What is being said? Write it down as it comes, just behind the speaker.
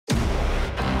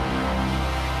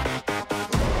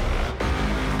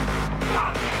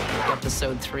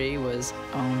Episode 3 was,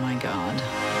 oh my God.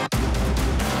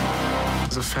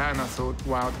 As a fan, I thought,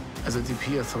 wow. As a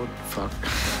DP, I thought, fuck.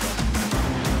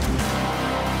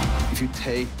 If you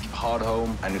take Hard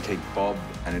Home and you take Bob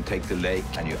and you take The Lake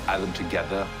and you add them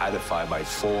together, add a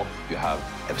 5x4, you have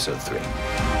episode 3.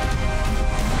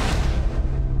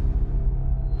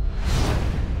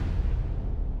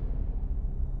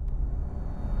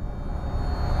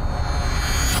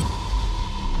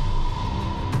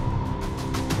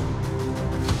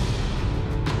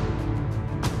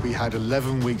 We had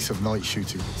 11 weeks of night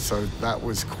shooting, so that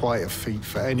was quite a feat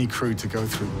for any crew to go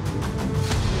through.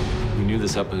 We knew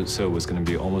this episode was going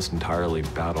to be almost entirely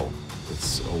battle.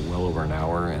 It's well over an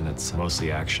hour, and it's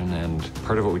mostly action, and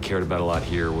part of what we cared about a lot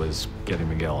here was getting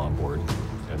Miguel on board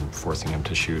and forcing him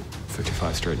to shoot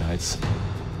 55 straight nights.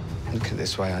 Look at it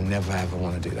this way, I never ever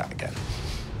want to do that again.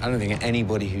 I don't think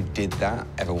anybody who did that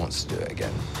ever wants to do it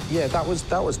again. Yeah, that was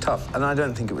tough, and I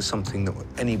don't think it was something that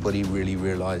anybody really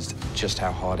realized just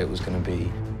how hard it was going to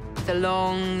be. The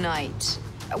long night.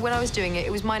 When I was doing it,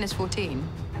 it was -14.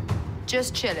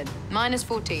 Just chilling,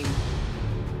 -14.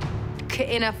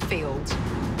 In a field.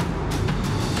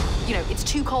 You know, it's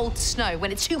too cold to snow.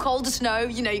 When it's too cold to snow,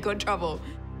 you know you got in trouble.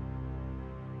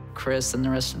 Chris and the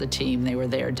rest of the team, they were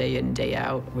there day in, day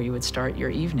out, where you would start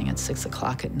your evening at 6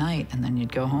 o'clock at night, and then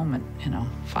you'd go home at,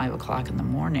 5 o'clock in the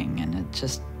morning, and it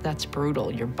just, that's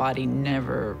brutal. Your body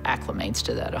never acclimates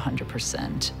to that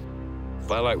 100%.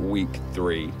 By like week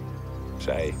 3,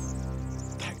 say,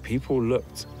 like people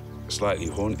looked slightly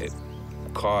haunted.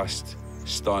 Cast,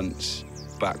 stunts,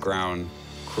 background,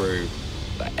 crew,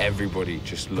 like everybody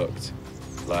just looked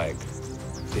like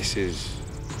this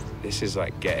is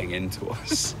like getting into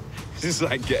us. This is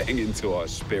like getting into our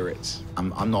spirits.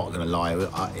 I'm not gonna lie,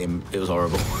 it was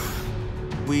horrible.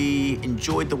 We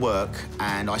enjoyed the work,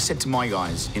 and I said to my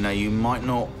guys, you might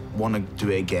not want to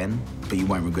do it again, but you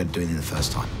won't regret doing it the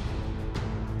first time.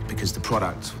 Because the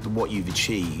product, what you've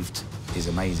achieved, is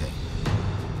amazing.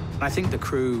 I think the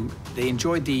crew, they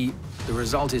enjoyed the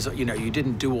result is, you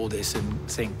didn't do all this and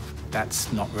think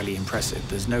that's not really impressive.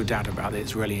 There's no doubt about it.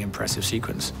 It's really an impressive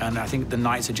sequence. And I think the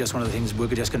nights are just one of the things, we're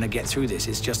just going to get through this.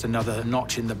 It's just another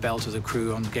notch in the belt of the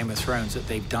crew on Game of Thrones, that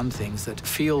they've done things that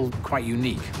feel quite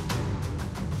unique.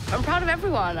 I'm proud of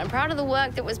everyone. I'm proud of the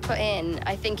work that was put in.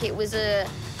 I think it was a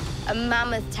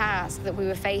mammoth task that we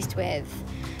were faced with,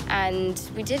 and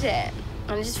we did it.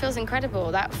 And it just feels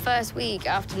incredible. That first week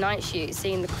after night shoot,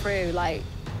 seeing the crew, like,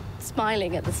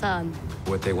 smiling at the sun.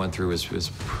 What they went through was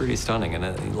pretty stunning.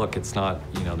 And look, it's not,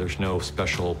 there's no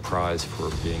special prize for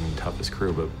being toughest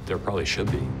crew, but there probably should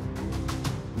be.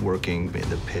 Working in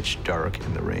the pitch dark,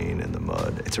 in the rain, in the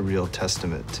mud, it's a real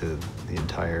testament to the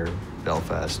entire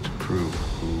Belfast crew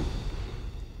who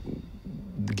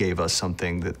gave us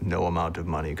something that no amount of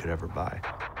money could ever buy.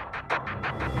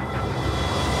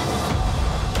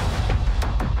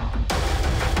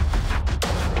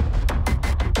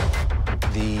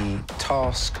 The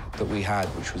task that we had,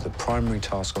 which was the primary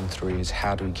task on 3, is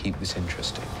how do we keep this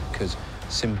interesting? Because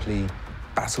simply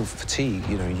battle fatigue,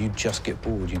 you just get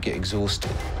bored, you get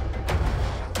exhausted.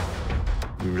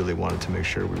 We really wanted to make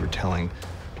sure we were telling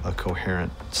a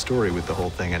coherent story with the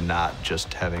whole thing and not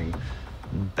just having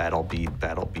battle beat,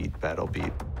 battle beat, battle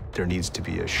beat. There needs to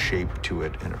be a shape to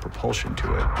it and a propulsion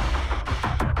to it.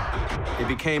 It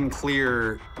became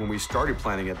clear when we started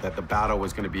planning it that the battle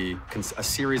was going to be a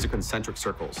series of concentric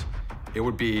circles. It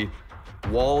would be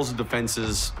walls of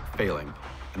defenses failing,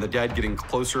 and the dead getting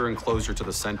closer and closer to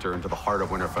the center and to the heart of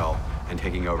Winterfell and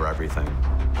taking over everything.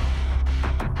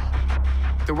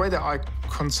 The way that I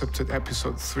concepted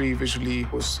episode 3 visually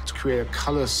was to create a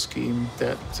color scheme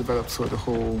that developed through the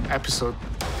whole episode.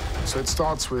 So it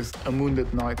starts with a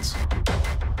moonlit night.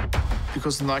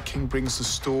 Because the Night King brings the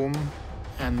storm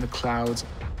and the clouds,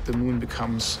 the moon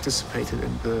becomes dissipated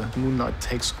and the moonlight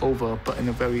takes over, but in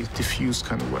a very diffused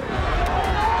kind of way.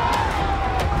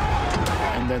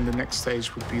 And then the next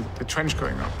stage would be the trench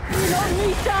going up.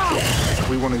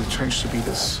 We wanted the trench to be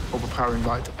this overpowering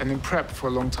light. And in prep for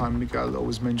a long time, Miguel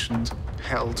always mentioned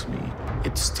hell to me.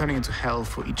 It's turning into hell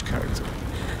for each character.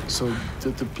 So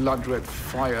the blood-red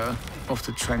fire of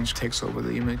the trench takes over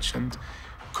the image and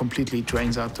completely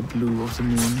drains out the blue of the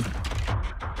moon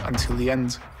until the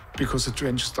end. Because the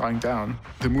trench is dying down,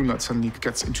 the moonlight suddenly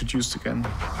gets introduced again.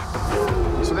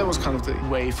 So that was kind of the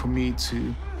way for me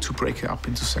to break it up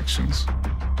into sections.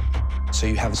 So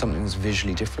you have something that's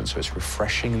visually different, so it's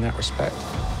refreshing in that respect.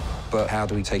 But how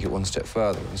do we take it one step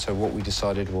further? And so what we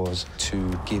decided was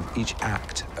to give each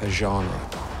act a genre.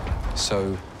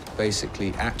 So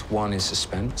basically, Act 1 is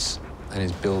suspense and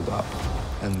is build up.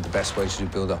 And the best way to do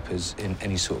build-up is in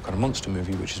any sort of kind of monster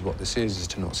movie, which is what this is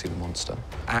to not see the monster.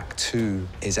 Act 2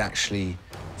 is actually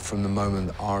from the moment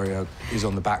that Arya is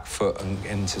on the back foot and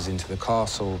enters into the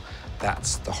castle,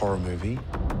 that's the horror movie.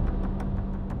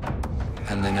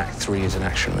 And then Act 3 is an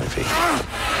action movie.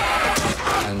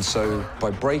 And so by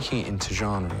breaking it into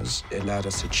genres, it allowed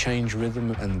us to change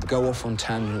rhythm and go off on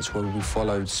tangents where we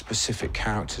followed specific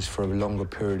characters for a longer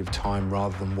period of time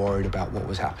rather than worried about what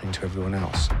was happening to everyone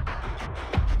else.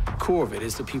 The core of it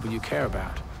is the people you care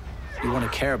about. You want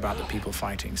to care about the people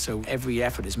fighting, so every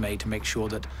effort is made to make sure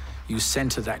that you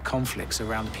center that conflicts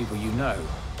around the people you know.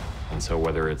 And so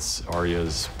whether it's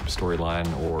Arya's storyline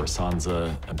or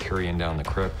Sansa and Tyrion down the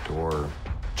crypt or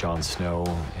Jon Snow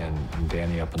and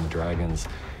Dany up in the dragons,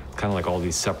 it's kind of like all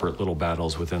these separate little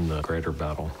battles within the greater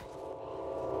battle.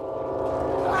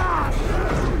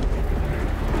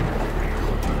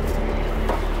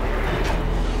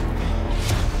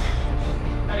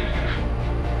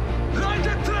 Light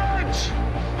the trench!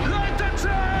 Light the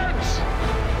trench!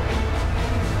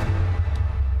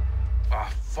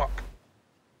 Ah, fuck.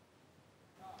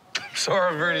 Sorry,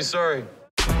 I'm really sorry.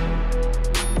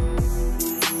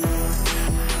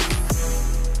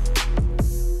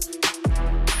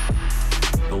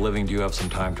 The living do have some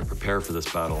time to prepare for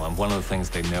this battle, and one of the things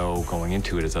they know going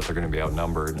into it is that they're going to be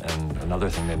outnumbered, and another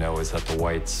thing they know is that the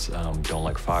Whites don't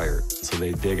like fire. So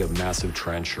they dig a massive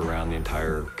trench around the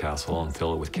entire castle and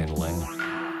fill it with kindling.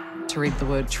 To read the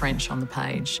word trench on the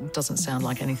page doesn't sound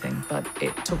like anything, but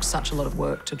it took such a lot of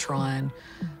work to try and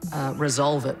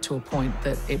resolve it to a point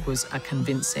that it was a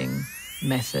convincing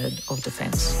method of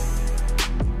defence.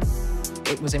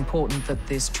 It was important that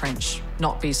this trench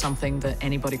not be something that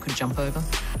anybody could jump over,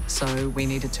 so we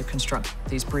needed to construct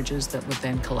these bridges that would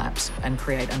then collapse and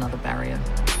create another barrier.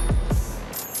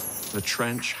 The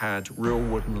trench had real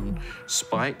wooden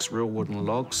spikes, real wooden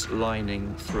logs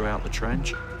lining throughout the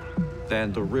trench.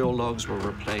 Then the real logs were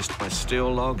replaced by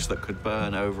steel logs that could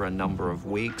burn over a number of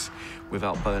weeks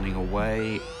without burning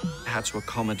away. It had to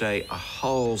accommodate a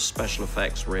whole special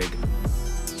effects rig.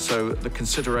 So the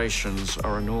considerations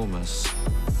are enormous.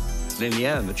 And in the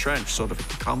end, the trench sort of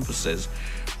encompasses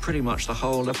pretty much the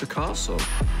whole of the castle.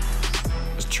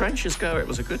 As trenches go, it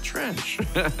was a good trench.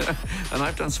 And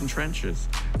I've done some trenches.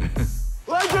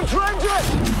 Light the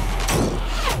trenches!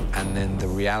 And then the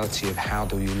reality of how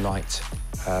do you light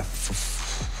a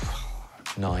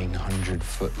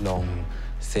 900-foot-long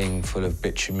thing full of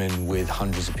bitumen with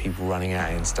hundreds of people running at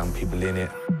it and some people in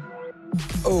it.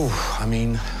 Oh, I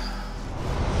mean...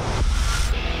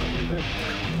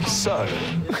 So...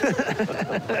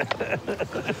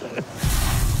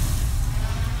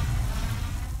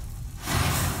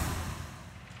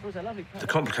 The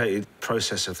complicated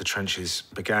process of the trenches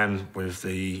began with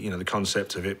the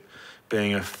concept of it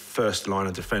being a first line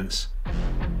of defence.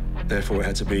 Therefore, it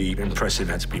had to be impressive,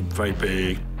 it had to be very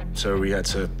big. So we had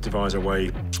to devise a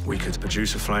way we could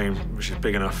produce a flame which is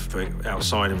big enough for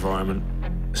outside environment.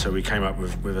 So we came up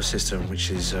with a system which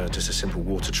is just a simple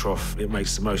water trough. It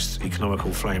makes the most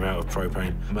economical flame out of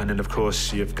propane. And then, of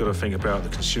course, you've got to think about the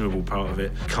consumable part of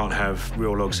it. You can't have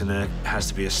real logs in there. It has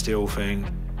to be a steel thing.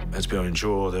 It has to be able to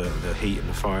endure the heat and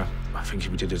the fire. I think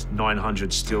we did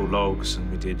 900 steel logs, and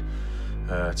we did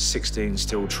 16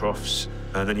 steel troughs.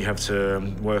 And then you have to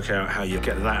work out how you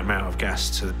get that amount of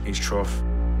gas to each trough.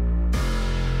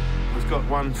 We've got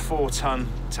one 4-ton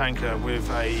tanker with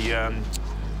a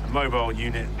mobile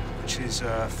unit, which is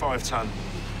 5-ton.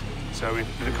 So with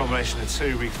a combination of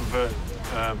two, we convert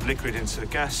liquid into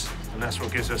gas, and that's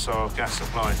what gives us our gas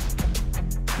supply.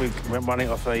 We're running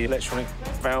off an electronic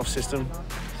valve system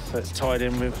that's tied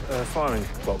in with a firing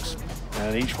box,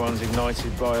 and each one's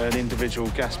ignited by an individual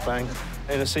gas bang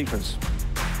in a sequence.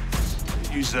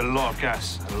 It uses a lot of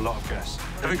gas, a lot of gas.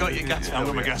 Have you got your gas bill? I've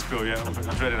got my gas bill, yeah. I'm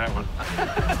dreading that one.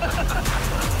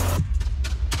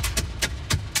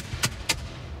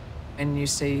 And you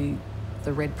see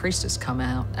the Red Priestess come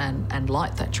out and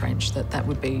light that trench, that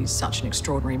would be such an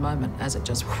extraordinary moment as it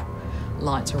just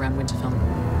lights around Winterfell.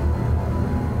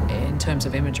 In terms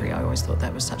of imagery, I always thought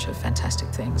that was such a fantastic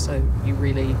thing. So you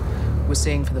really were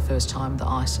seeing for the first time the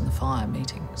ice and the fire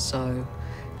meeting. So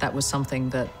that was something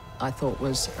that I thought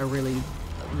was a really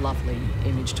lovely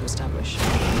image to establish.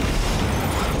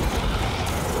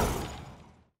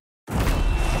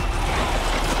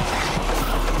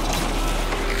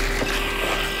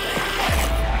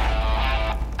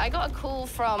 I got a call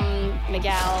from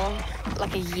Miguel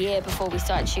like a year before we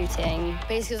started shooting.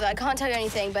 Basically, he was like, I can't tell you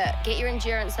anything, but get your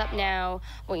endurance up now.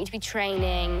 I want you to be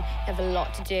training. You have a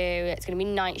lot to do. It's going to be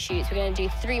night shoots. We're going to do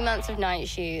 3 months of night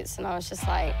shoots. And I was just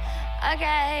like,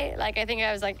 okay. Like, I think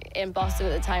I was, like, in Boston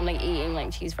at the time, like, eating,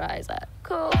 like, cheese fries. Like,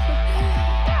 cool.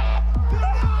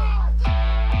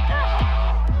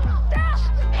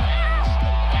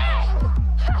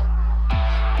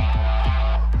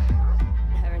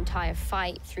 Her entire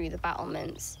fight through the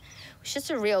battlements was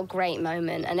just a real great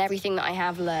moment, and everything that I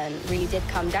have learned really did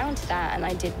come down to that, and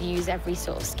I did use every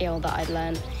sort of skill that I'd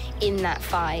learned in that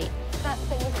fight.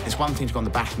 It's one thing to go on the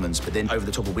battlements, but then over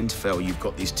the top of Winterfell, you've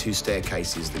got these 2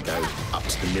 staircases that go up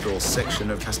to the middle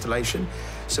section of Castellation.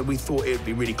 So we thought it would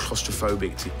be really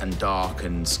claustrophobic and dark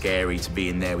and scary to be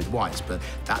in there with whites, but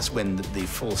that's when the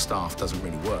full staff doesn't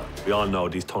really work. We all know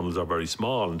these tunnels are very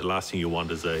small, and the last thing you want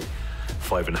is a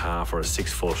 5.5 or a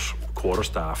 6 foot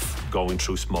quarterstaff going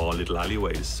through small little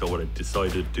alleyways. So what I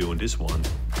decided to do in this one,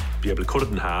 be able to cut it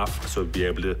in half, so I'd be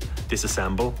able to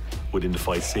disassemble within the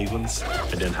fight sequence,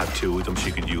 and then have 2 of them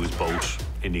she could use both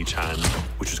in each hand,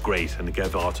 which was great, and it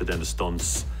gave also then the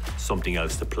stunts something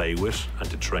else to play with and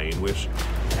to train with.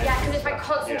 Yeah, because if I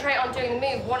concentrate on doing the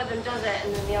move, one of them does it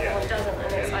and then the other one doesn't,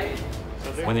 and it's like...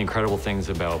 One of the incredible things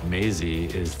about Maisie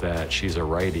is that she's a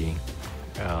righty.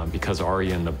 Because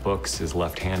Arya in the books is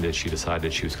left-handed, she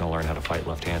decided she was going to learn how to fight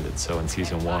left-handed. So in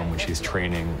season 1, when she's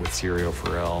training with Syrio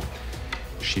Forel,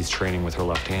 she's training with her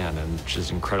left hand, and which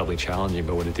is incredibly challenging.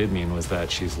 But what it did mean was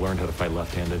that she's learned how to fight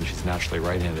left-handed, and she's naturally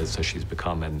right-handed, so she's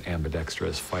become an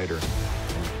ambidextrous fighter.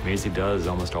 Maisie does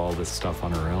almost all this stuff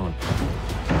on her own.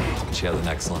 She has an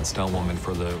excellent stunt woman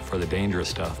for the dangerous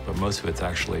stuff, but most of it's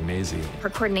actually Maisie. Her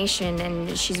coordination,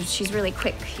 and she's really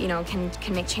quick, you know, can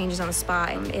make changes on the spot.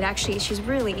 She's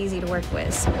really easy to work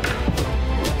with.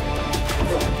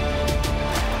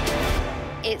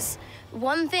 It's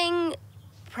one thing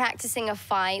practicing a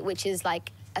fight, which is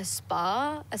like a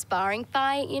sparring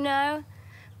fight, you know?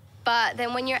 But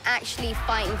then when you're actually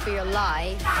fighting for your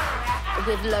life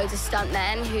with loads of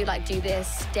stuntmen who like do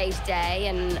this day to day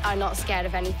and are not scared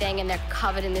of anything, and they're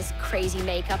covered in this crazy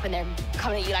makeup and they're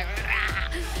coming at you like,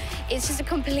 rah! It's just a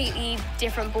completely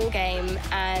different ball game.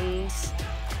 And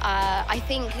I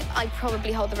think I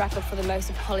probably hold the record for the most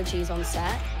apologies on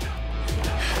set.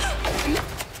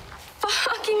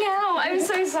 Fucking hell, I'm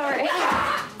so sorry.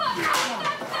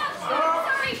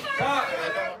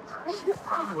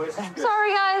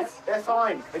 Sorry, guys. They're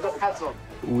fine. They got pads on.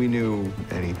 We knew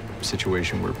any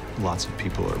situation where lots of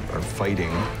people are fighting,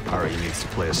 Arya needs to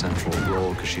play a central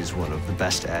role because she's one of the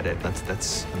best at it.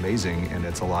 That's amazing, and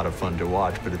it's a lot of fun to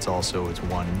watch, but it's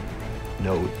one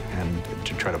note, and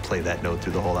to try to play that note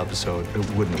through the whole episode, it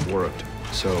wouldn't have worked.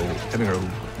 So having her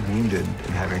wounded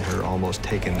and having her almost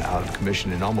taken out of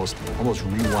commission and almost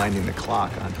rewinding the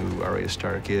clock on who Arya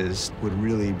Stark is would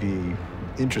really be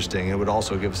interesting. It would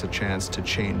also give us a chance to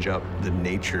change up the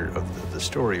nature of the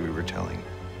story we were telling.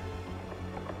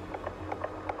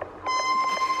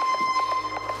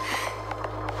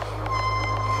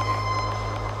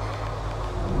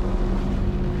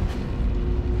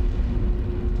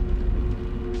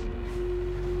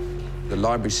 The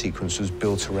library sequence was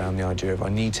built around the idea of I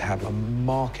need to have a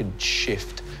marked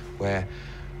shift where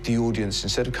the audience,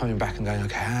 instead of coming back and going,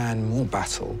 okay, and more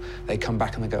battle, they come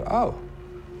back and they go, oh,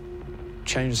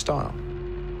 change the style.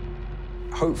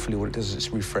 Hopefully what it does is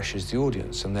it refreshes the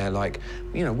audience, and they're like,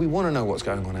 you know, we want to know what's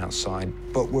going on outside,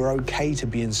 but we're okay to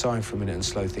be inside for a minute and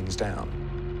slow things down.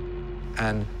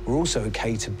 And we're also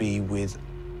okay to be with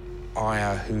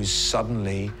Arya, who's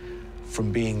suddenly,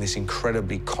 from being this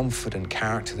incredibly confident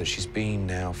character that she's been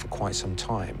now for quite some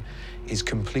time, is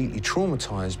completely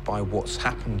traumatized by what's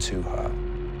happened to her.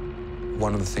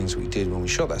 One of the things we did when we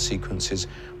shot that sequence is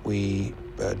we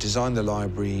designed the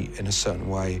library in a certain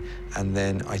way, and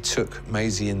then I took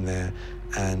Maisie in there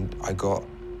and I got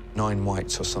 9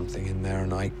 whites or something in there,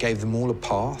 and I gave them all a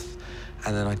path,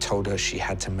 and then I told her she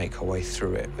had to make her way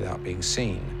through it without being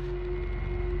seen.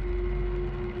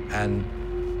 And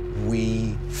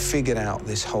we figured out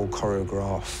this whole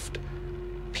choreographed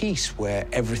piece where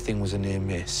everything was a near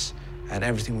miss, and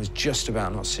everything was just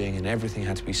about not seeing, and everything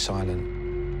had to be silent.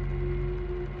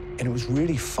 And it was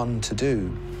really fun to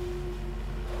do.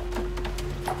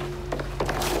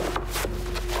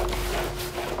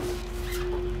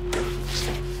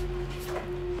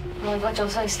 Oh my God, you're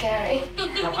so scary.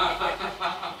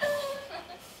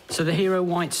 So the hero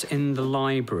White's in the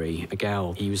library,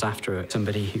 Miguel, he was after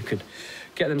somebody who could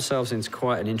get themselves into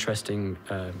quite an interesting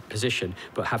position,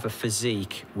 but have a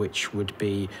physique which would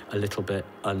be a little bit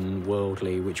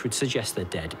unworldly, which would suggest they're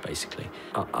dead, basically.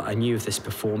 I knew of this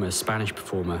performer, Spanish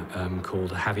performer,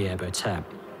 called Javier Botet,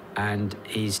 and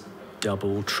he's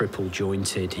double, triple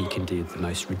jointed. He can do the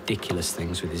most ridiculous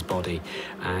things with his body,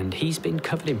 and he's been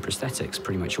covered in prosthetics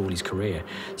pretty much all his career,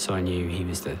 so I knew he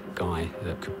was the guy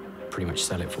that could pretty much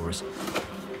sell it for us.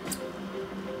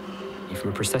 From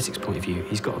a prosthetics point of view,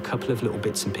 he's got a couple of little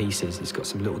bits and pieces. He's got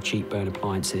some little cheekbone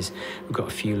appliances. We've got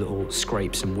a few little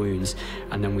scrapes and wounds,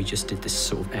 and then we just did this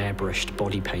sort of airbrushed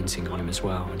body painting on him as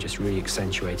well, and just really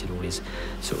accentuated all his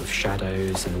sort of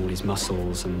shadows and all his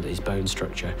muscles and his bone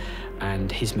structure,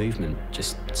 and his movement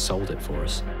just sold it for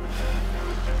us.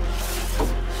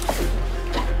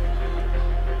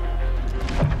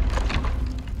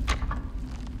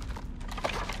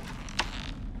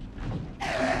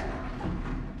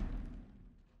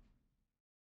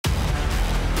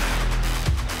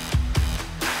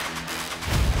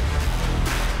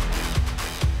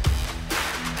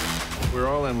 We're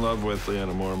all in love with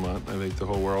Lyanna Mormont. I think the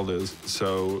whole world is.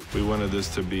 So we wanted this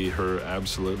to be her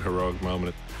absolute heroic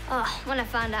moment. Oh, when I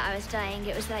found out I was dying,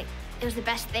 it was the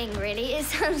best thing, really. It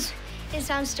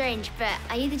sounds strange, but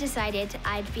I either decided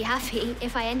I'd be happy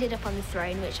if I ended up on the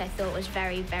throne, which I thought was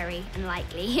very, very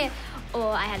unlikely, or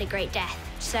I had a great death.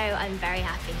 So I'm very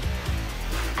happy.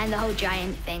 And the whole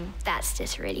giant thing, that's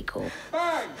just really cool.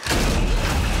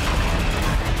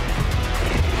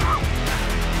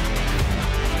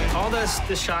 All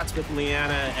the shots with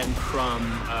Lyanna and Crumb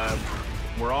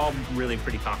were all really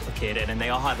pretty complicated, and they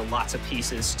all had lots of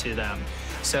pieces to them.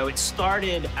 So it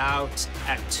started out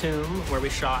at Tomb, where we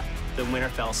shot the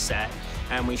Winterfell set,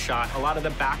 and we shot a lot of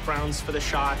the backgrounds for the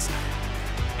shots.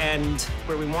 And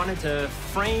where we wanted to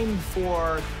frame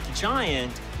for the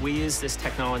giant, we used this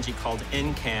technology called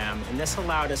in-cam, and this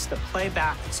allowed us to play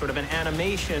back sort of an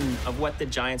animation of what the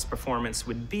giant's performance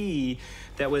would be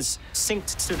that was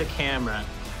synced to the camera.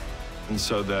 And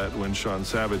so that when Sean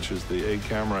Savage, who's the A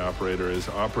camera operator, is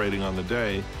operating on the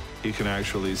day, he can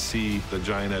actually see the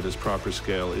giant at his proper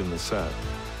scale in the set.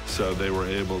 So they were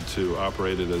able to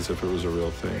operate it as if it was a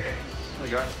real thing.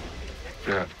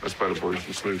 Yeah, that's better, boys.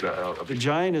 Just leave that out. The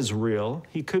giant is real.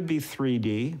 He could be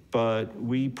 3D, but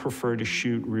we prefer to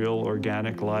shoot real,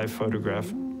 organic, live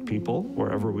photograph people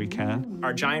wherever we can.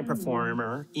 Our giant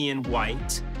performer, Ian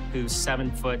White, who's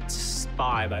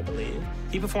 7'5", I believe,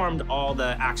 he performed all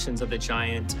the actions of the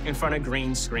giant in front of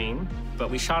green screen,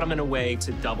 but we shot him in a way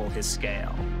to double his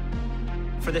scale.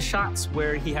 For the shots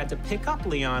where he had to pick up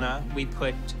Lyanna, we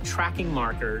put tracking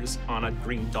markers on a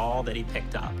green doll that he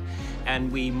picked up,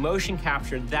 and we motion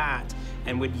captured that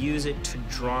and would use it to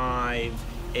drive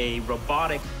a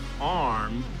robotic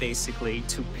arm, basically,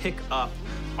 to pick up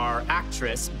our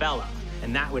actress, Bella.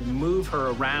 And that would move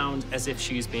her around as if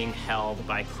she was being held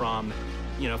by Crumb.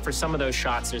 You know, for some of those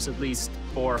shots, there's at least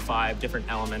 4 or 5 different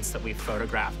elements that we've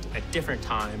photographed at different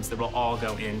times that will all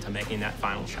go into making that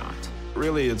final shot.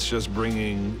 Really, it's just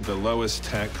bringing the lowest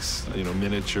techs,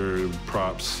 miniature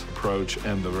props approach,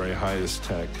 and the very highest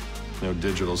tech,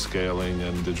 digital scaling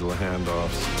and digital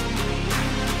handoffs.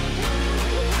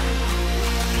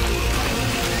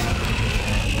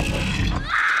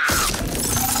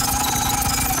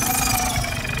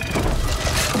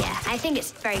 I think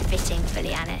it's very fitting for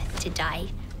Lyanna to die,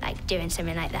 like doing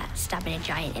something like that, stabbing a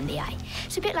giant in the eye.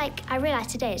 It's a bit like, I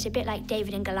realised today, it's a bit like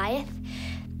David and Goliath,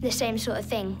 the same sort of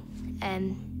thing.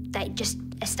 Like just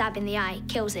a stab in the eye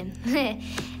kills him.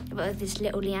 But with this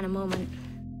little Lyanna moment.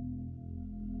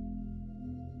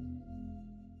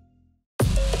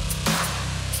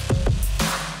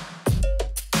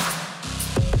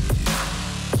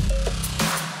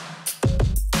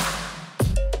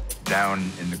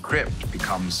 Down in the crypt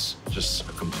becomes just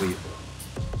a complete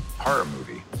horror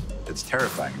movie. It's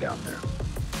terrifying down there.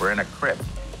 We're in a crypt.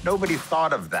 Nobody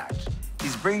thought of that.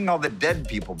 He's bringing all the dead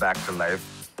people back to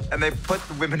life, and they put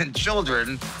the women and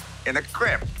children in a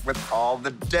crypt with all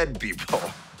the dead people.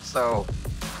 So,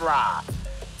 rah.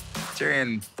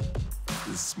 Tyrion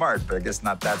is smart, but I guess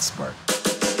not that smart.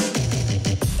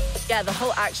 Yeah, the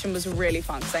whole action was really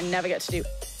fun, because I never get to do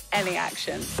any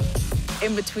action.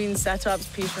 In between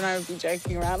setups, Peter and I would be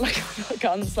joking around like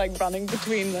guns, like running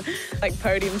between the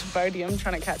podium to podium,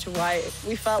 trying to catch a white.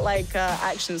 We felt like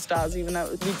action stars, even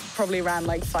though we probably ran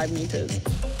like 5 meters.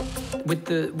 With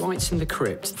the whites in the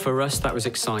crypt, for us that was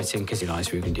exciting because we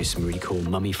realised we were going to do some really cool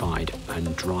mummified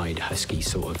and dried husky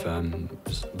sort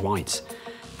of whites.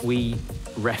 We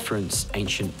referenced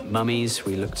ancient mummies,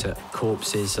 we looked at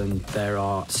corpses, and there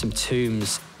are some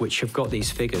tombs which have got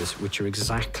these figures which are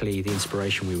exactly the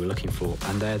inspiration we were looking for,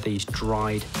 and they're these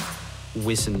dried,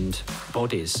 wizened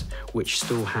bodies which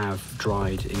still have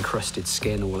dried, encrusted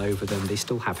skin all over them. They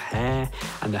still have hair,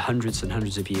 and they're hundreds and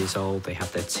hundreds of years old. They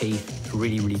have their teeth,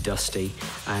 really, really dusty,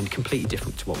 and completely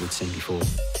different to what we'd seen before.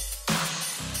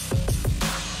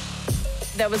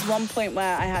 There was one point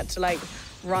where I had to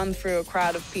run through a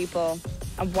crowd of people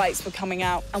and whites were coming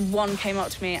out, and one came up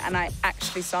to me and I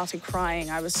actually started crying.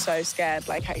 I was so scared.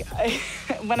 Like,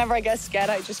 whenever I get scared,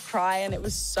 I just cry, and it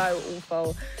was so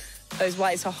awful. Those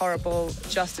whites are horrible,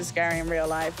 just as scary in real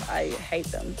life. I hate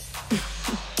them.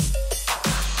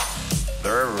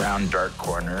 They're around dark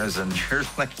corners, and you're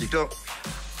like, you don't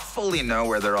fully know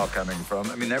where they're all coming from.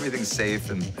 I mean, everything's safe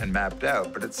and mapped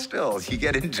out, but it's still, you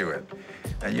get into it,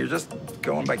 and you're just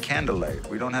going by candlelight.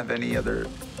 We don't have any other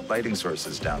lighting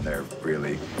sources down there,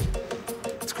 really.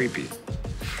 It's creepy.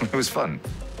 It was fun.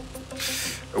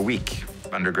 A week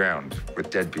underground with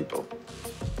dead people.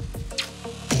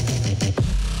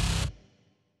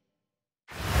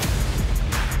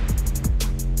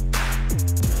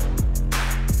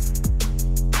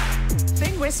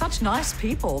 We're such nice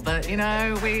people that, you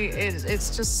know,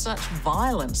 it's just such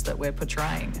violence that we're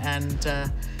portraying. And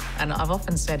I've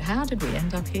often said, how did we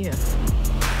end up here?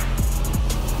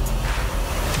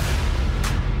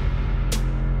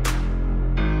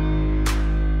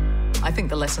 I think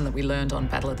the lesson that we learned on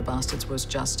Battle of the Bastards was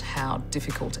just how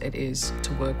difficult it is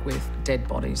to work with dead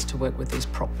bodies, to work with these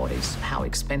prop bodies, how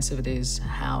expensive it is,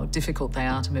 how difficult they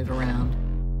are to move around.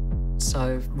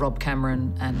 So Rob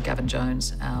Cameron and Gavin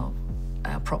Jones, our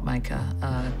prop maker,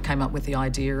 came up with the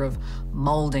idea of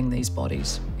moulding these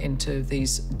bodies into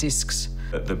these discs.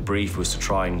 The brief was to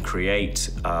try and create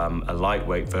a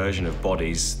lightweight version of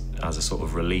bodies as a sort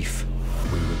of relief.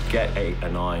 We would get 8 or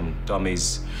 9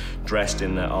 dummies dressed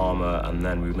in their armour, and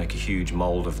then we would make a huge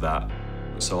mould of that.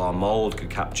 So our mould could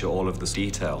capture all of this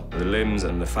detail, the limbs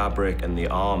and the fabric and the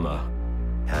armour.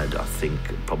 Had, I think,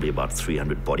 probably about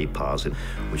 300 body parts,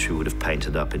 which we would have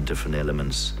painted up in different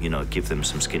elements, you know, give them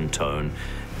some skin tone,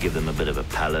 give them a bit of a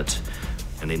palette,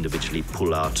 and individually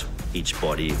pull out each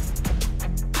body.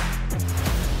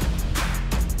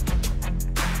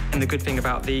 And the good thing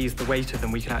about these, the weight of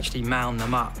them, we can actually mound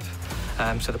them up.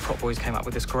 So the prop boys came up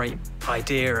with this great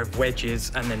idea of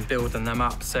wedges and then building them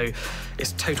up. So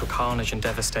it's total carnage and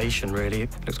devastation, really. It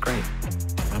looks great.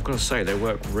 I've got to say, they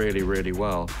work really, really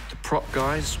well. The prop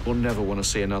guys will never want to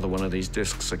see another one of these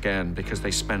discs again because they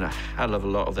spend a hell of a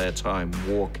lot of their time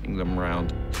walking them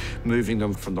around, moving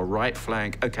them from the right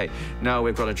flank. OK, now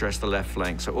we've got to dress the left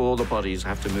flank, so all the bodies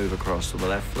have to move across to the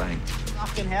left flank.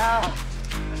 Fucking hell.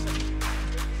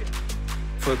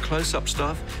 For close-up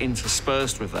stuff,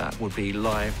 interspersed with that would be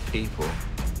live people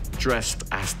dressed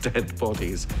as dead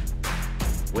bodies.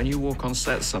 When you walk on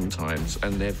set sometimes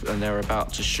and they're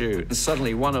about to shoot, and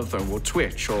suddenly one of them will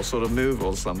twitch or sort of move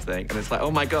or something, and it's like,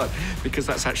 oh my God, because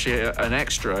that's actually an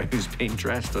extra who's been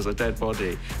dressed as a dead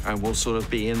body and will sort of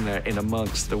be in there in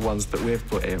amongst the ones that we've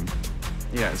put in.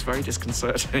 Yeah, it's very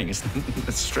disconcerting. It's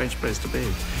a strange place to be.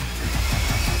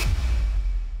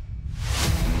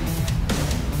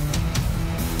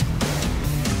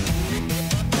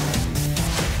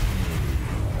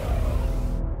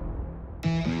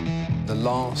 The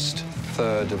last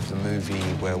third of the movie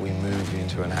where we move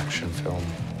into an action film,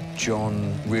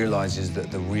 John realizes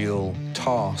that the real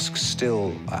task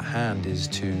still at hand is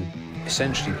to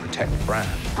essentially protect Bran.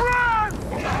 Bran!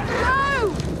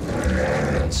 No!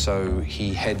 And so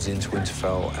he heads into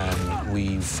Winterfell and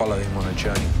we follow him on a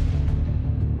journey.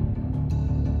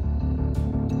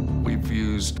 We've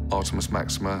used Artemis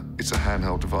Maxima. It's a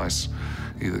handheld device.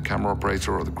 Either the camera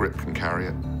operator or the grip can carry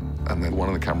it. And then one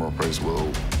of the camera operators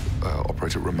will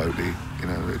operate it remotely. You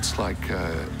know, it's like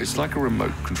a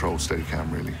remote-controlled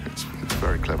Steadicam, really. It's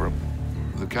very clever.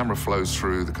 The camera flows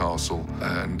through the castle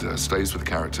and stays with the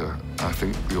character. I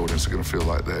think the audience are going to feel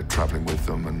like they're traveling with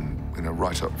them and, you know,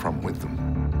 right up front with them.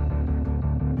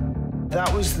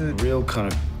 That was the real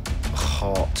kind of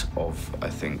heart of,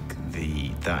 I think,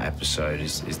 that episode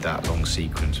is that long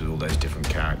sequence with all those different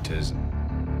characters.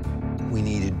 We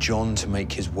needed John to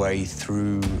make his way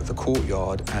through the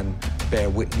courtyard and bear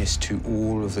witness to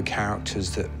all of the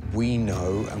characters that we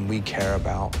know and we care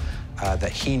about,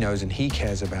 that he knows and he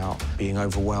cares about, being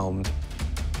overwhelmed.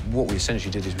 What we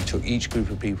essentially did is we took each group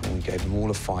of people and we gave them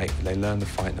all a fight. They learned the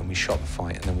fight, and then we shot the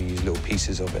fight, and then we used little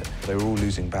pieces of it. They were all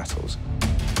losing battles.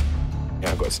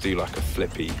 Yeah, I've got to do like a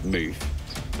flippy move.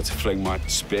 I've got to fling my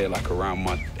spear like around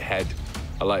my head.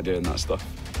 I like doing that stuff.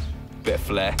 Bit of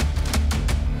flair.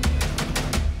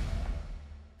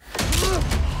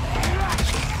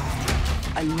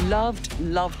 I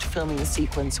loved filming the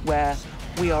sequence where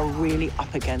we are really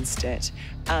up against it,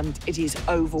 and it is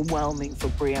overwhelming for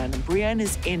Brienne, and Brienne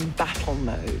is in battle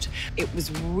mode. It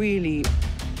was really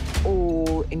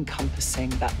all-encompassing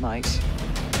that night.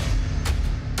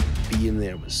 Being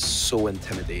there was so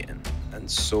intimidating,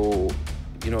 and so,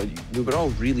 you know, we were all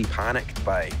really panicked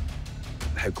by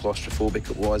how claustrophobic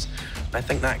it was. I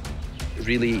think that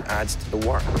really adds to the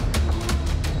work.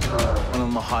 One of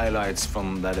my highlights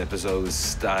from that episode is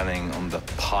standing on the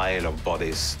pile of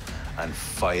bodies and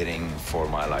fighting for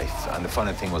my life. And the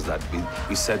funny thing was that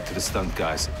we said to the stunt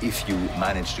guys, if you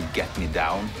manage to get me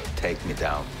down, take me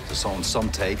down. So on some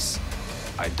takes,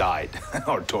 I died,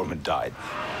 or Tormund died.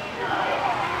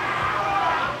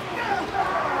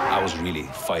 I was really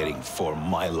fighting for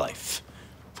my life,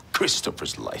 for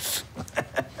Christopher's life.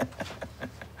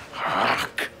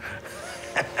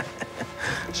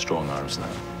 Strong arms now.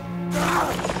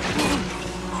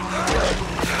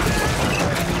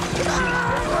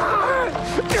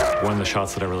 One of the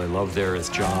shots that I really love there is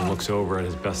John looks over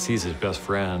at sees his best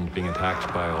friend being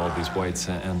attacked by all these whites,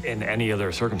 and in any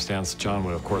other circumstance, John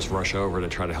would, of course, rush over to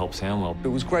try to help Samuel. It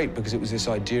was great because it was this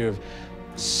idea of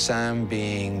Sam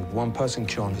being one person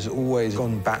John has always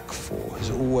gone back for,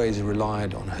 has always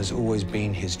relied on, has always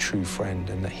been his true friend,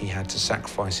 and that he had to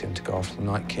sacrifice him to go after the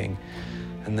Night King.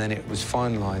 And then it was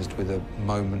finalized with a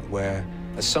moment where,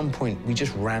 at some point, we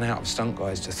just ran out of stunt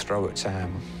guys to throw at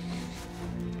Sam.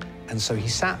 And so he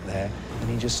sat there and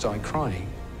he just started crying.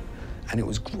 And it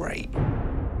was great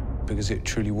because it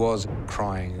truly was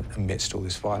crying amidst all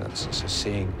this violence. So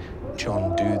seeing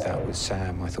John do that with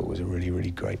Sam, I thought was a really, really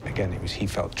great. Again, he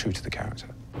felt true to the character.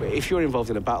 If you're involved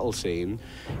in a battle scene,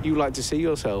 you like to see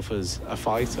yourself as a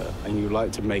fighter and you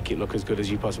like to make it look as good as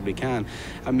you possibly can.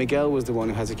 And Miguel was the one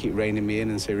who had to keep reining me in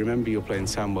and say, remember, you're playing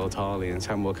Samwell Tarly, and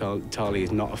Samwell Tarly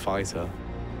is not a fighter.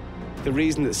 The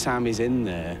reason that Sam is in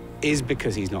there is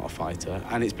because he's not a fighter,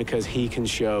 and it's because he can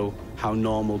show how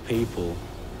normal people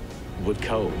would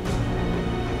cope.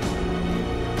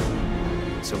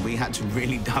 So we had to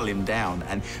really dull him down,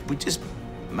 and we just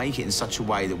make it in such a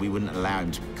way that we wouldn't allow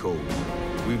him to be cool.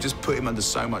 We just put him under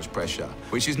so much pressure,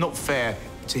 which is not fair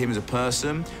to him as a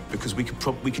person, because we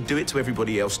could do it to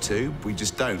everybody else too. We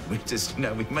just don't. We just, you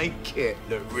know, we make Kit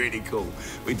look really cool.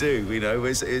 We do, you know.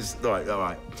 It's like, all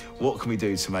right, what can we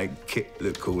do to make Kit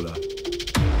look cooler?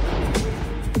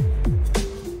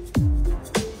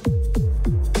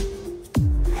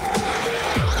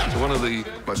 One of the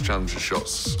most challenging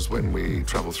shots was when we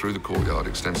travel through the courtyard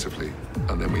extensively,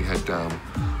 and then we head down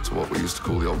to what we used to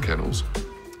call the old kennels.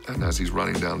 And as he's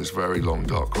running down this very long,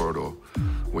 dark corridor,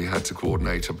 we had to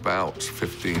coordinate about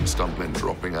 15 stuntmen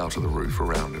dropping out of the roof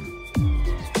around him.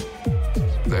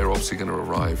 They're obviously going to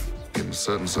arrive in a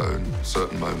certain zone,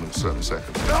 certain moment, certain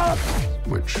second,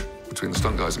 which, between the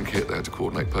stunt guys and Kit, they had to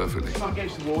coordinate perfectly. Try and get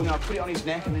to the wall, now put it on his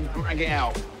neck and then drag it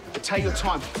out. But take your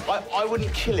time. I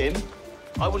wouldn't kill him.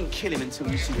 I wouldn't kill him until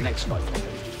you see the next guy.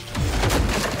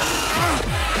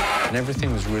 And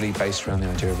everything was really based around the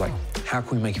idea of, like, how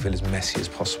can we make it feel as messy as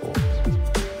possible?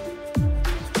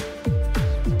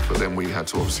 But then we had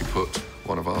to obviously put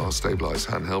one of our stabilized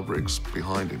handheld rigs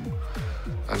behind him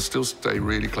and still stay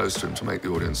really close to him to make the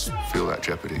audience feel that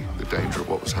jeopardy, the danger of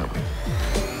what was happening.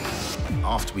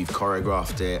 After we've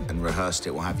choreographed it and rehearsed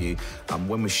it, what have you,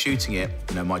 when we're shooting it,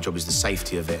 you know, my job is the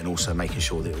safety of it and also making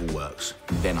sure that it all works.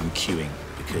 And then I'm cueing,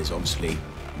 because obviously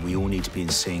we all need to be in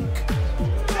sync.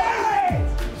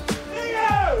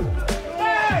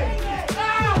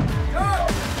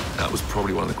 That was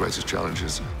probably one of the greatest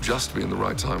challenges, just to be in the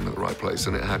right time at the right place,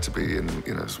 and it had to be in,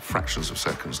 you know, fractions of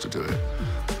seconds to do it.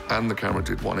 And the camera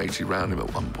did 180 round him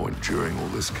at one point during all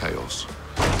this chaos.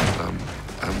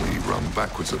 And we run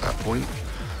backwards at that point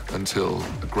until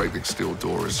a great big steel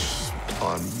door is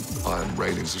iron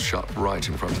railings are shut right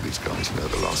in front of these guys, you know,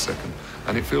 at the last second.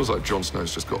 And it feels like Jon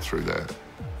Snow's just got through there,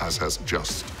 as has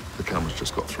the camera's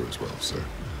just got through as well. So,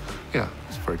 yeah,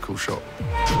 it's a very cool shot.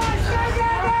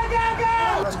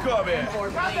 Let's go, man.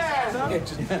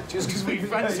 Just because we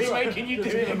fancy making you do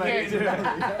it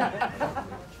again.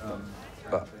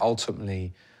 But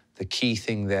ultimately, the key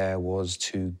thing there was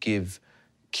to give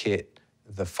Kit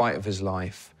the fight of his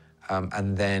life,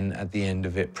 and then at the end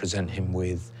of it, present him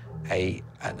with an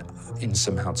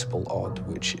insurmountable odd,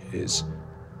 which is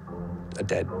a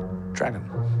dead dragon,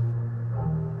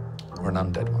 or an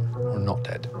undead one, or not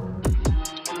dead.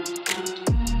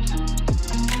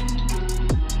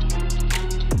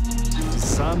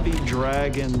 Zombie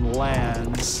dragon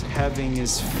lands, having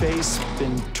his face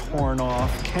been torn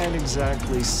off, can't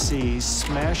exactly see,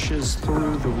 smashes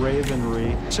through the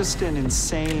ravenry. Just an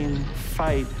insane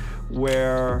fight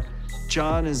where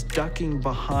John is ducking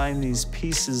behind these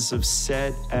pieces of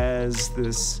set as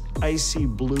this icy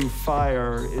blue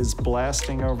fire is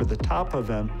blasting over the top of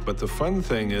him. But the fun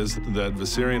thing is that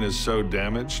Viserion is so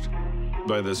damaged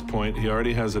by this point. He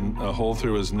already has a hole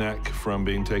through his neck from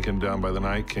being taken down by the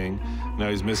Night King. Now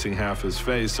he's missing half his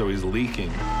face, so he's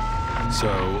leaking.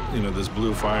 So, you know, this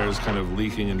blue fire is kind of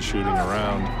leaking and shooting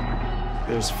around.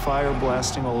 There's fire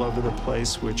blasting all over the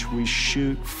place, which we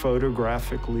shoot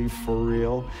photographically for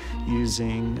real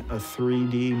using a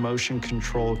 3D motion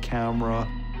control camera,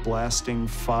 blasting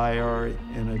fire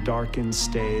in a darkened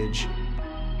stage.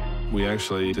 We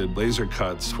actually did laser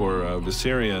cuts for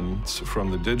Viserion from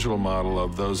the digital model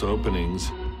of those openings,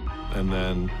 and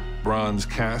then bronze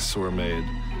casts were made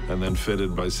and then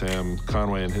fitted by Sam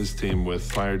Conway and his team with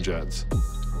fire jets.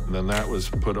 And then that was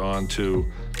put onto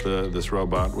this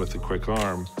robot with the quick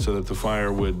arm so that the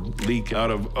fire would leak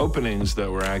out of openings that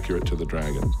were accurate to the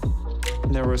dragon.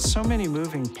 There were so many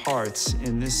moving parts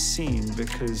in this scene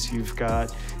because you've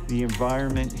got the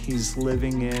environment he's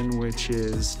living in, which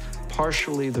is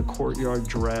partially the courtyard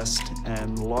dressed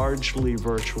and largely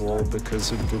virtual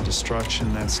because of the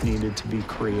destruction that's needed to be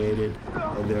created.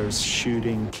 There's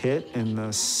shooting Kit in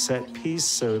the set piece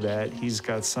so that he's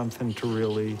got something to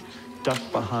really duck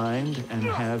behind and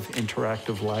have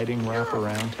interactive lighting wrap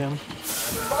around him.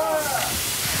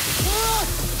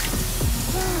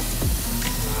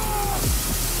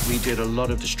 We did a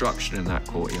lot of destruction in that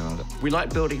courtyard. We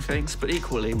like building things, but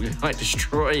equally we like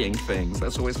destroying things.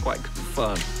 That's always quite good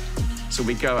fun. So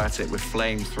we go at it with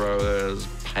flamethrowers,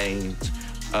 paint,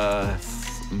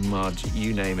 earth, mud,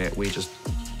 you name it. We just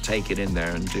take it in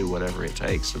there and do whatever it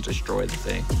takes to destroy the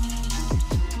thing.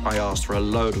 I asked for a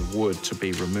load of wood to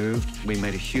be removed. We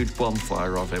made a huge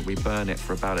bonfire of it. We burn it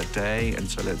for about a day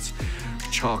until it's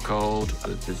charcoaled,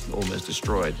 it's almost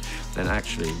destroyed. Then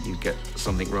actually you get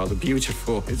something rather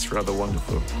beautiful. It's rather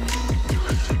wonderful.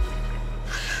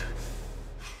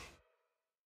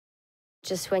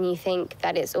 Just when you think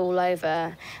that it's all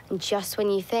over, and just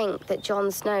when you think that Jon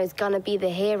Snow's gonna be the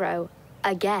hero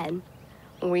again,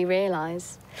 we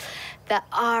realise that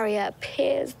Arya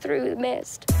appears through the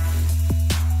mist.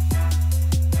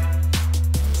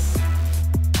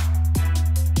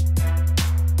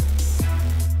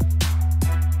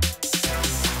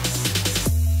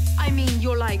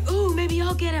 You're like, oh, maybe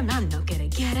I'll get him. I'm not gonna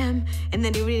get him. And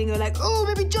then you're reading, you're like, oh,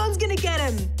 maybe Jon's gonna get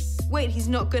him. Wait, he's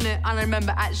not gonna. And I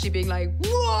remember actually being like,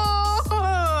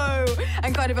 whoa,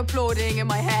 and kind of applauding in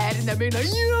my head, and then being like,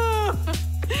 yeah.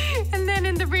 And then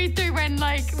in the read-through, when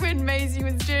Maisie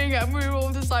was doing it, and we were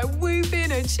all just like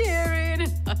whooping and cheering.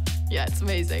 Yeah, it's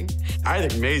amazing. I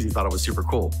think Maisie thought it was super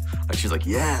cool. Like she's like,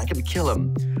 yeah, I gotta kill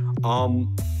him.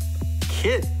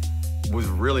 Kit was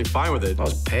really fine with it. I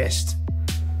was pissed.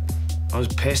 I was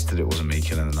pissed that it wasn't me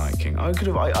killing the Night King. I would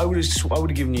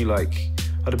have given you like,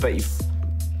 I'd have bet you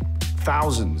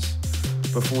thousands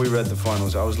before we read the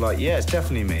finals. I was like, yeah, it's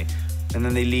definitely me. And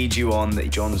then they lead you on that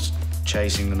Jon's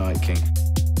chasing the Night King.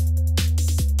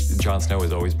 Jon Snow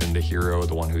has always been the hero,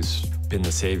 the one who's been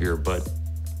the savior, but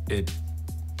it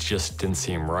just didn't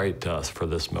seem right to us for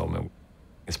this moment.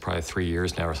 It's probably 3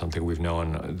 years now or something we've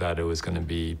known that it was going to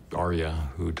be Arya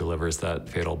who delivers that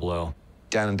fatal blow.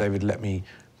 Dan and David let me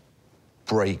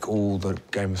break all the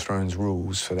Game of Thrones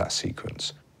rules for that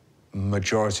sequence.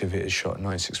 Majority of it is shot at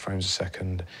 96 frames a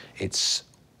second. It's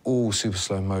all super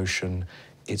slow motion.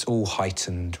 It's all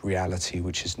heightened reality,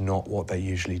 which is not what they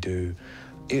usually do.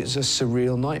 It's a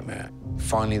surreal nightmare.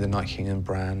 Finally, the Night King and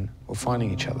Bran were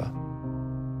finding each other.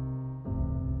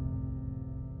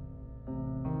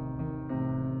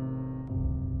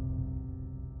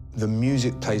 The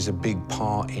music plays a big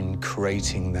part in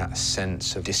creating that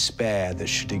sense of despair that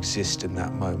should exist in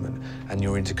that moment. And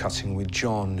you're intercutting with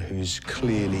Jon, who's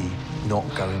clearly not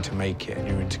going to make it. And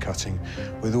you're intercutting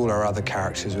with all our other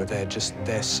characters where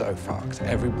they're so fucked.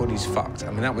 Everybody's fucked.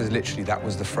 I mean, that was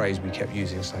the phrase we kept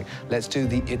using. It's like, let's do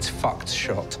the it's fucked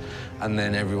shot. And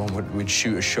then everyone would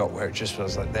shoot a shot where it just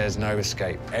was like, there's no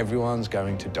escape. Everyone's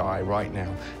going to die right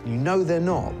now. You know they're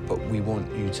not, but we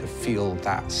want you to feel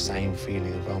that same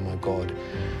feeling of, oh my God,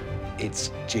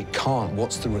 it can't.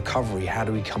 What's the recovery? How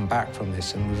do we come back from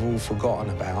this? And we've all forgotten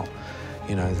about,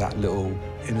 you know, that little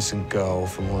innocent girl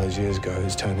from all those years ago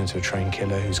who's turned into a train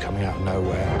killer who's coming out of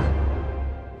nowhere.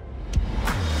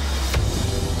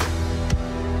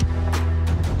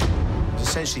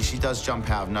 Essentially, she does jump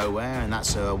out of nowhere, and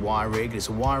that's a wire rig. It's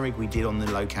a wire rig we did on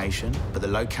the location, but the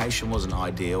location wasn't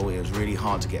ideal. It was really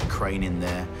hard to get a crane in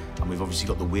there, and we've obviously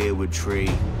got the weirwood tree.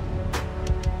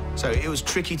 So it was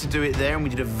tricky to do it there, and we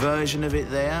did a version of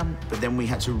it there, but then we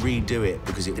had to redo it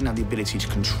because it didn't have the ability to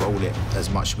control it as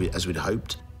much as we'd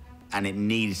hoped. And it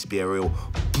needed to be a real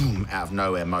boom out of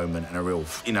nowhere moment and a real,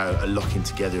 you know, a locking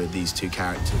together of these two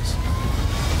characters.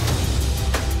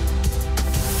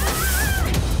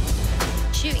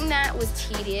 Shooting that was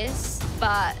tedious,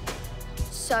 but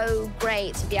so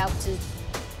great to be able to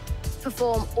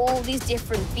perform all these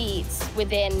different beats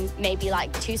within maybe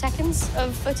like 2 seconds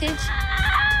of footage.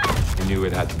 We knew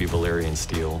it had to be Valyrian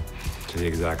steel to the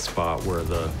exact spot where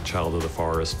the Child of the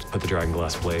Forest put the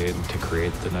dragonglass blade to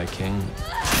create the Night King.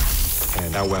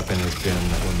 And that weapon has been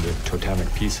one of the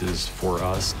totemic pieces for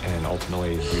us, and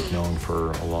ultimately we've known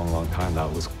for a long, long time that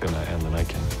was going to end the Night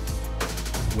King.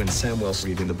 When Samwell's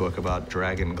reading the book about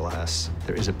dragonglass,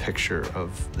 there is a picture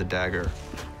of the dagger.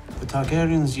 The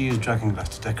Targaryens used dragonglass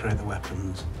to decorate the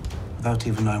weapons without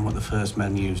even knowing what the first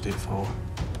men used it for.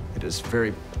 It is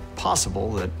very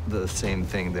possible that the same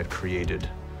thing that created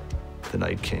the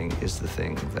Night King is the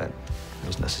thing that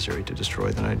was necessary to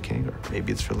destroy the Night King, or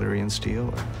maybe it's Valyrian steel.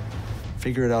 Or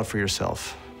figure it out for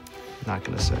yourself. Not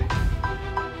gonna say.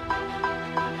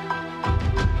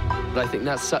 But I think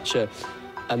that's such a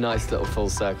nice little full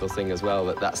circle thing as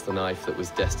well, that's the knife that was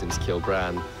destined to kill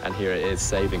Bran, and here it is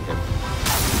saving him.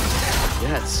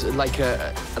 Yeah, it's like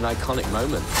an iconic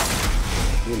moment.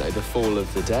 You know, the fall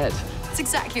of the dead. It's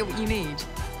exactly what you need.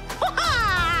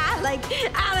 Like,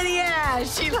 out of the air,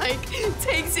 she like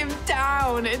takes him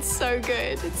down. It's so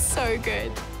good, it's so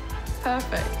good.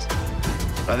 Perfect.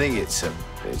 I think it's an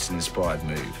inspired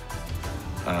move.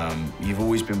 You've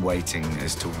always been waiting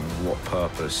as to what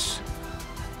purpose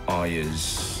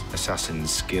Arya's assassin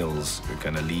skills are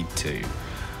going to lead to,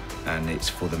 and it's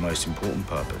for the most important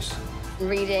purpose.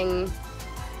 Reading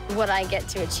what I get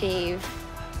to achieve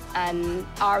and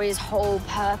Arya's whole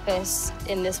purpose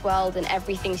in this world and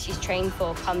everything she's trained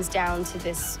for comes down to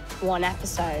this one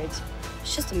episode.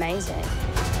 It's just amazing.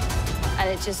 And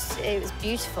it was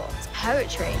beautiful. It's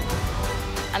poetry.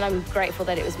 And I'm grateful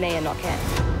that it was me and not Kit.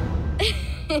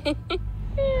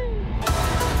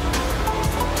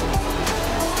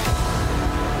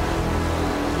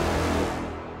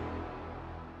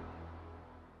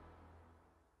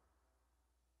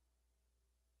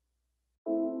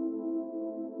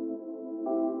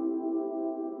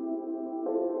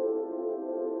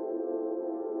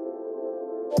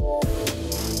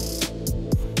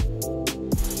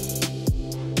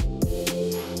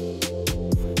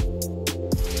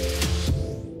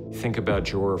 Think about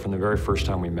Jorah. From the very first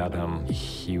time we met him,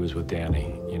 he was with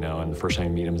Dany, you know, and the first time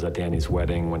you meet him is at Dany's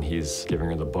wedding when he's giving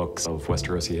her the books of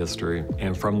Westerosi history.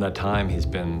 And from that time, he's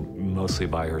been mostly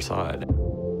by her side.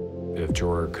 If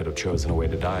Jorah could have chosen a way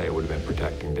to die, it would have been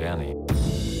protecting Dany.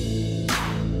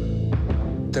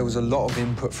 There was a lot of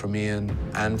input from Ian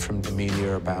and from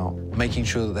D'Amelia about making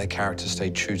sure that their characters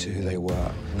stayed true to who they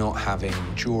were, not having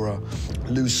Jorah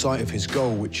lose sight of his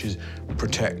goal, which is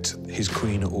protect his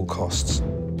queen at all costs.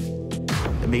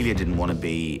 Amelia didn't want to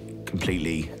be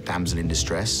completely damsel in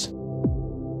distress.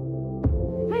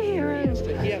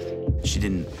 She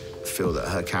didn't feel that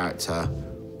her character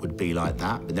would be like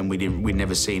that, but then we'd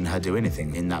never seen her do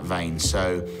anything in that vein.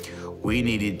 So we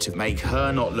needed to make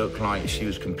her not look like she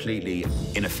was completely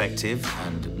ineffective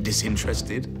and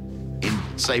disinterested in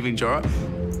saving Jorah.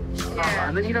 Yeah.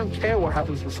 And then you don't care what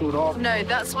happens to Sword off. No,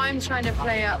 that's why I'm trying to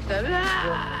play up the...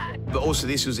 But also,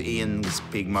 this was Ian's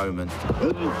big moment.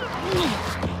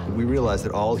 We realized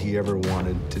that all he ever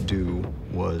wanted to do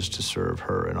was to serve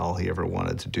her, and all he ever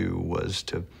wanted to do was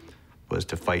to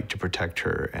fight to protect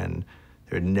her. And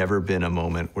there had never been a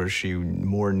moment where she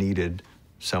more needed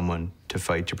someone to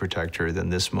fight to protect her than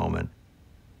this moment.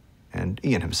 And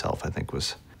Ian himself, I think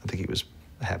he was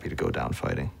happy to go down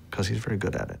fighting because he's very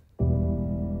good at it.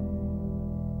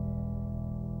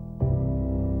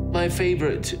 My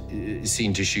favorite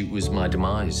scene to shoot was my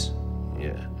demise.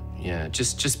 Yeah,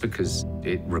 just because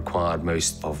it required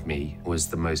most of me, was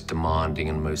the most demanding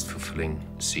and most fulfilling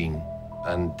scene.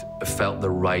 And it felt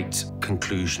the right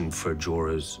conclusion for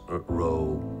Jorah's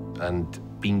role, and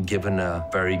being given a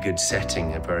very good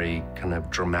setting, a very kind of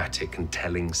dramatic and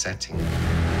telling setting.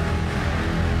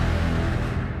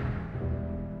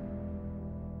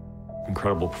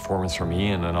 Incredible performance from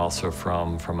Ian and also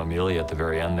from Amelia at the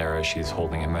very end there as she's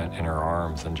holding him in her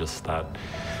arms, and just that,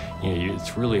 you know,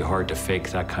 it's really hard to fake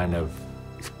that kind of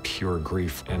pure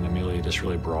grief, and Amelia just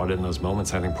really brought it in those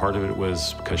moments. I think part of it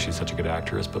was because she's such a good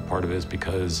actress, but part of it is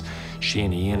because she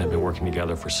and Ian have been working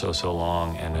together for so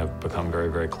long and have become very,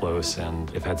 very close, and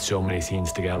they've had so many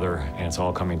scenes together, and it's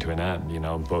all coming to an end, you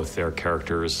know, both their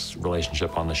characters'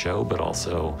 relationship on the show, but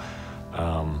also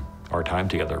our time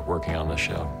together working on the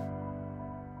show.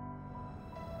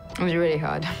 It was really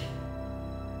hard.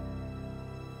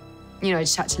 You know, I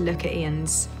just had to look at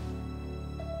Ian's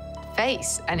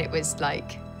face, and it was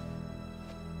like,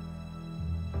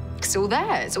 it's all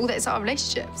there. It's all there. It's our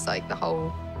relationship. It's like the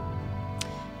whole,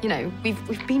 you know,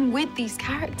 we've been with these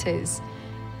characters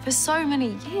for so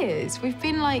many years. We've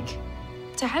been like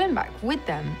to hell and back with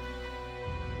them.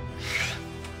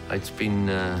 It's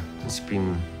been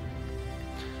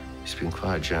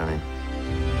quite a journey.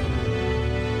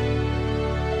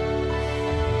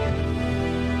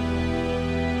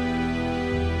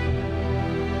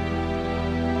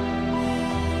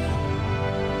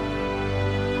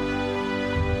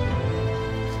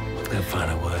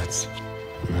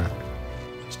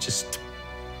 it's just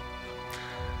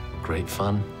great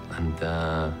fun, and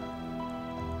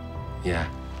yeah,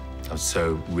 I was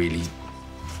so really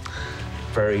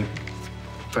very,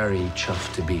 very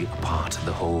chuffed to be a part of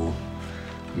the whole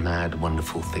mad,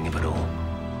 wonderful thing of it all.